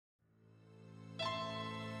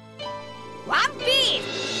One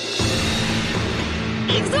Piece!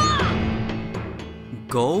 行くぞ!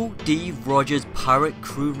 Goldie Roger's Pirate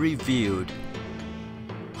Crew revealed.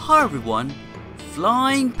 Hi everyone,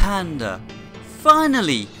 Flying Panda.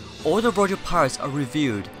 Finally, all the Roger pirates are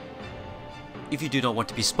revealed. If you do not want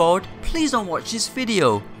to be spoiled, please don't watch this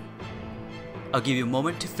video. I'll give you a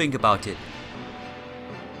moment to think about it.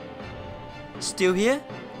 Still here?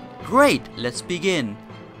 Great, let's begin.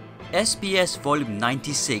 SBS Volume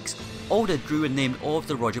 96, Oda drew and named all of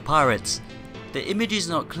the Roger pirates. The image is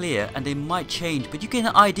not clear and they might change, but you get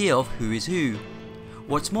an idea of who is who.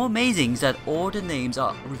 What's more amazing is that all the names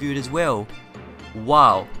are reviewed as well.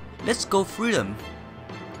 Wow, let's go through them.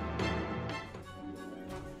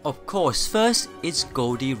 Of course, first it's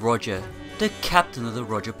Goldie Roger, the captain of the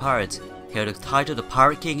Roger Pirates. He held the title of the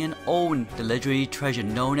Pirate King and owned the legendary treasure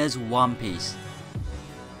known as One Piece.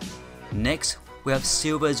 Next, we have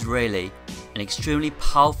Silver's Rayleigh, an extremely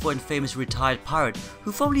powerful and famous retired pirate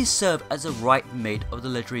who formerly served as the right mate of the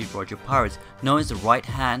legendary Roger Pirates, known as the right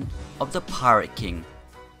hand of the Pirate King.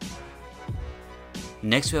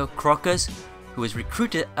 Next we have Crocus, who was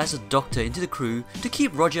recruited as a doctor into the crew to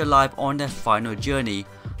keep Roger alive on their final journey.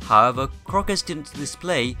 However, Crocus didn't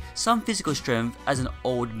display some physical strength as an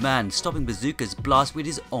old man, stopping Bazooka's blast with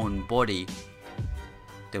his own body.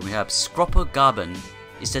 Then we have Scropper Garbon,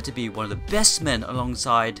 is said to be one of the best men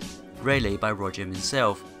alongside Rayleigh by Roger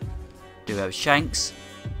himself. Then we have Shanks.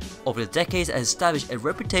 Over the decades has established a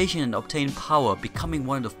reputation and obtained power, becoming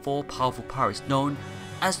one of the 4 powerful pirates known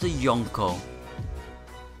as the Yonko.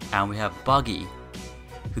 And we have Buggy,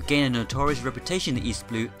 who gained a notorious reputation in East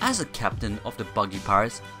Blue as the captain of the Buggy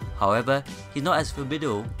Pirates. However, he's not as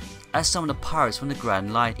formidable as some of the pirates from the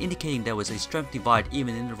Grand Line, indicating there was a strength divide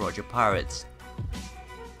even in the Roger Pirates.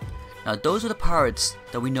 Now those are the pirates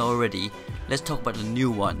that we know already. Let's talk about the new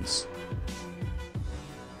ones.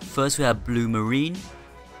 First we have Blue Marine,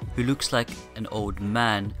 who looks like an old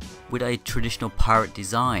man with a traditional pirate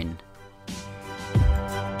design.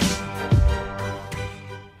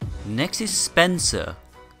 Next is Spencer,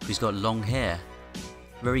 who's got long hair.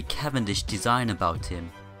 Very Cavendish design about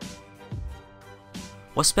him.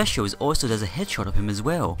 What's special is also there's a headshot of him as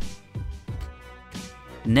well.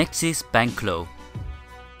 Next is Banklo,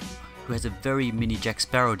 who has a very mini Jack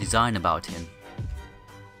Sparrow design about him.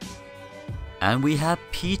 And we have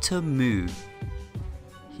Peter Moo.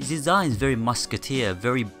 His design is very musketeer,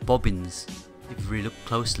 very bobbins if you really look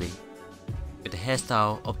closely, with the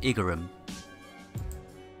hairstyle of Igaram.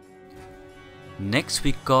 Next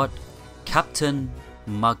we got Captain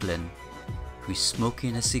Muglin, who is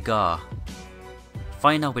smoking a cigar.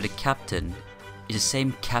 Find out where the captain is the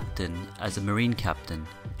same captain as the Marine captain,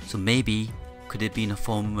 so maybe could it be in a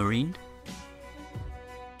former Marine?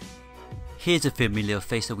 Here's a familiar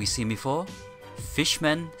face that we've seen before,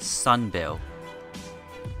 Fishman Sunbell,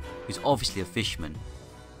 who's obviously a fishman.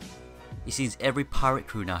 It seems every pirate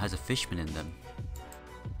crew now has a fishman in them.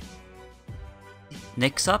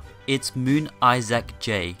 Next up, it's Moon Isaac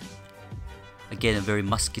J. Again, a very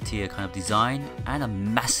musketeer kind of design and a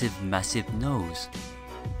massive nose.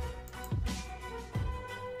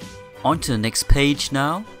 On to the next page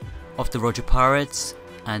now of the Roger Pirates,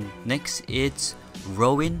 and next it's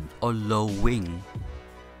Rowan or Low Wing.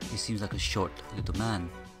 He seems like a short little man.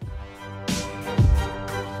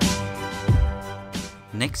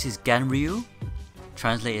 Next is Ganryu,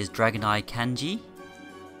 translated as Dragon Eye Kanji,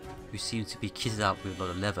 who seems to be kitted out with a lot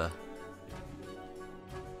of leather.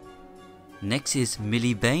 Next is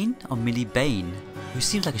Millie Bane, who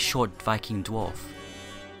seems like a short Viking dwarf.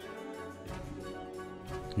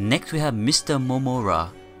 Next we have Mr. Momora,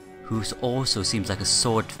 who also seems like a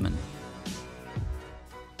swordsman.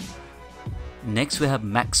 Next we have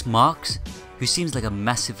Max Marks, who seems like a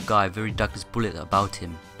massive guy, very Douglas Bullet about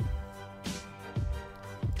him.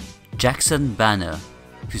 Jackson Banner,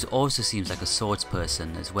 who also seems like a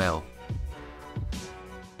swordsperson as well.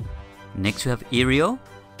 Next we have Irio,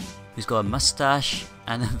 who's got a mustache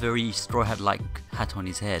and a very straw hat-like hat on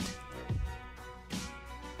his head.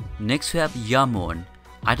 Next we have Yamorn.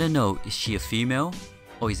 I don't know, is she a female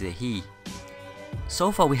or is it a he?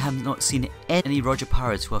 So far we have not seen any Roger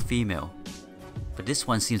pirates who are female, but this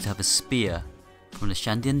one seems to have a spear from the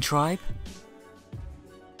Shandian tribe.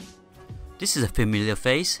 This is a familiar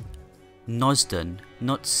face, Nosden,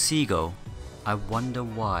 not Seagull. I wonder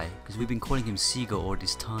why, because we've been calling him Seagull all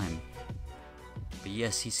this time. But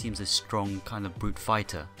yes, he seems a strong kind of brute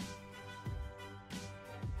fighter.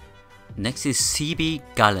 Next is CB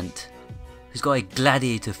Gallant, who's got a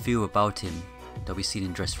gladiator feel about him that we've seen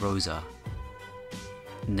in Dressrosa.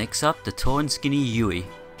 Next up, the tall and skinny Yui,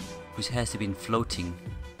 whose hair has been floating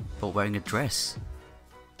but wearing a dress.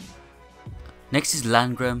 Next is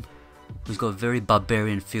Landgram, who's got a very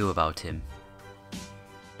barbarian feel about him.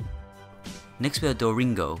 Next we have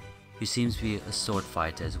Doringo, who seems to be a sword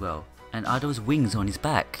fighter as well, and are those wings on his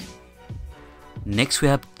back? Next we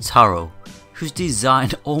have Taro, whose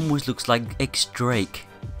design almost looks like X-Drake,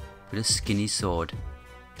 with a skinny sword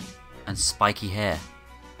and spiky hair.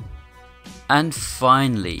 And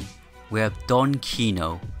finally, we have Don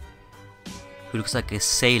Kino, who looks like a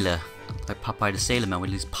sailor, like Popeye the Sailor Man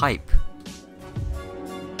with his pipe.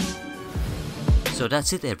 So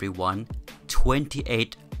that's it everyone,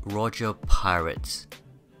 28 Roger pirates.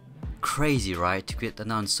 Crazy, right, to get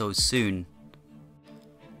announced so soon.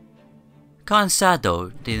 Kinda sad though,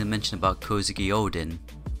 they didn't mention about Kozuki Odin,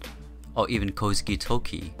 or even Kozuki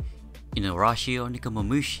Toki, Inuarashi or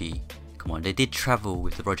Nikomamushi. Come on, they did travel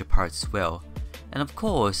with the Roger Pirates as well. And of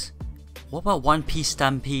course, what about One Piece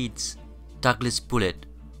Stampede's Douglas Bullet?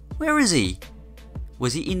 Where is he?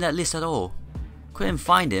 Was he in that list at all? Couldn't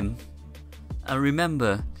find him. And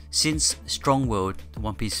remember, since Strong World, the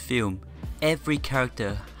One Piece film, every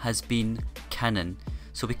character has been canon.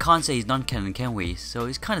 So we can't say he's non-canon, can we? So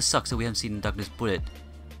it kind of sucks that we haven't seen Douglas Bullet.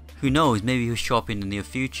 Who knows, maybe he'll show up in the near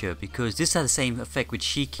future, because this had the same effect with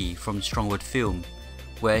Shiki from the Strong World film,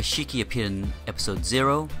 where Shiki appeared in episode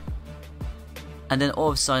 0, and then all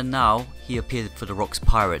of a sudden now, he appeared for the Rocks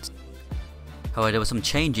Pirates. However, there were some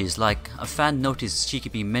changes, like a fan noticed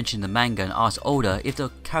Shiki being mentioned in the manga and asked Oda if the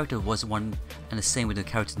character was one and the same with the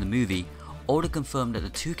character in the movie. Oda confirmed that the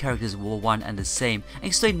two characters were one and the same and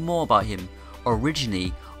explained more about him.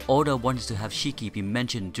 Originally, Oda wanted to have Shiki be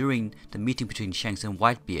mentioned during the meeting between Shanks and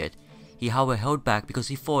Whitebeard. He however held back because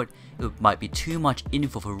he thought it might be too much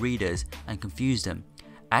info for readers and confuse them.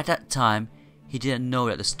 At that time, he didn't know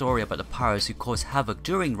that the story about the pirates who caused havoc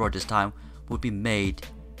during Roger's time would be made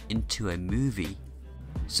into a movie.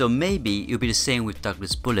 So maybe it'll be the same with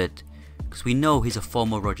Douglas Bullet, because we know he's a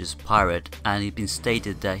former Roger's pirate and it's been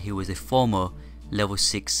stated that he was a former level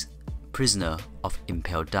 6 prisoner of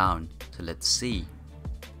Impel Down. So let's see.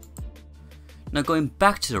 Now going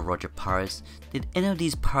back to the Roger pirates, did any of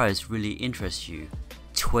these pirates really interest you?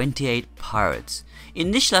 28 pirates.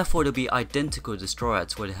 Initially I thought it would be identical to the Straw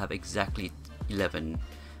Hats where they have exactly 11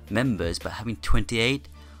 members, but having 28,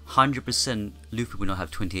 100% Luffy will not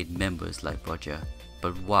have 28 members like Roger.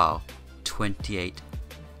 But wow, 28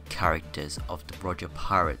 characters of the Roger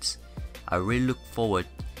pirates. I really look forward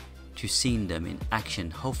to seeing them in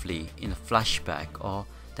action, hopefully in a flashback or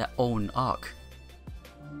their own arc.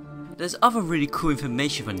 There's other really cool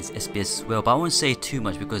information from this SBS as well, but I won't say too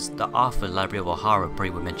much because the Arthur Library of Ohara probably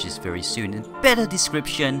will mention this very soon in better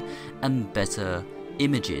description and better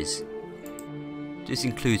images. This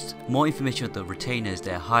includes more information of the retainers,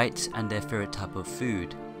 their heights and their favorite type of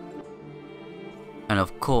food. And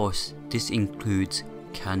of course, this includes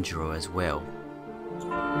Kanjuro as well.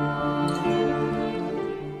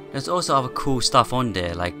 There's also other cool stuff on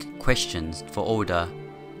there, like questions for Oda.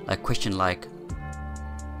 Like question like,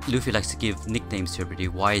 Luffy likes to give nicknames to everybody,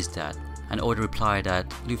 why is that? And Oda replied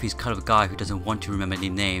that Luffy's kind of a guy who doesn't want to remember any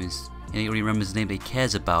names, and he only remembers the name that he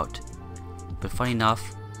cares about. But funny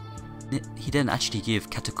enough, he didn't actually give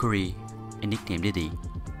Katakuri a nickname, did he?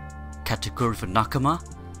 Katakuri for Nakama?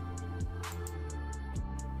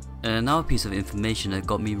 And another piece of information that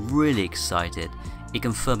got me really excited, it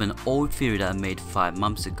confirmed an old theory that I made 5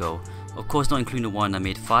 months ago. Of course not including the one I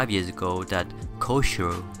made 5 years ago that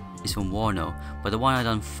Koshiro is from Wano, but the one I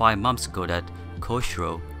done 5 months ago that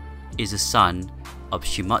Koshiro is the son of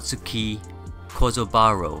Shimatsuki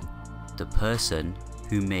Kozobaro, the person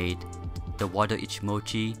who made the Wado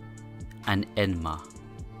Ichimochi and Enma.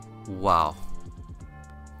 Wow.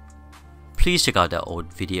 Please check out that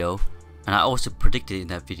old video, and I also predicted in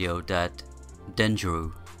that video that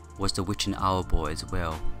Denjiro was the Witch and Owl boy as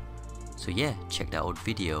well. So yeah, check that old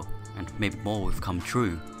video and maybe more will come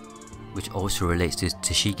true, which also relates to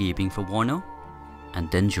Tashigi being from Wano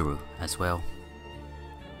and Denjiro as well.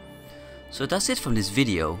 So that's it from this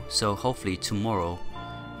video, so hopefully tomorrow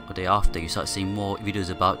or day after you start seeing more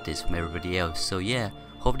videos about this from everybody else. So yeah,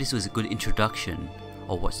 hope this was a good introduction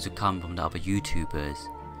of what's to come from the other YouTubers.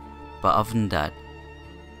 But other than that,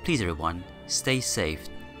 please everyone, stay safe.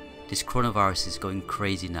 This coronavirus is going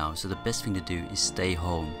crazy now, so the best thing to do is stay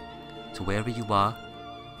home. So wherever you are,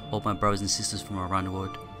 all my brothers and sisters from around the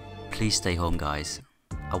world, please stay home guys.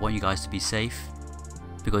 I want you guys to be safe,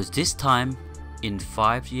 because this time, in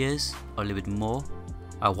 5 years or a little bit more,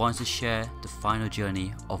 I want to share the final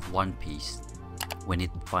journey of One Piece, when it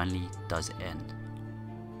finally does end.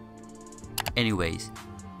 Anyways,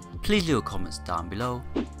 please leave your comments down below,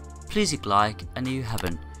 please hit like, and if you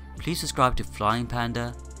haven't, please subscribe to Flying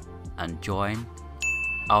Panda and join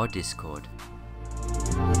our Discord.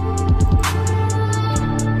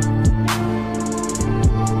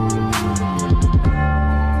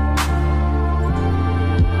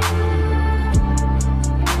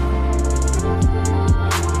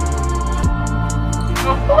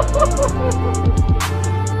 フ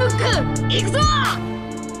ック行くぞ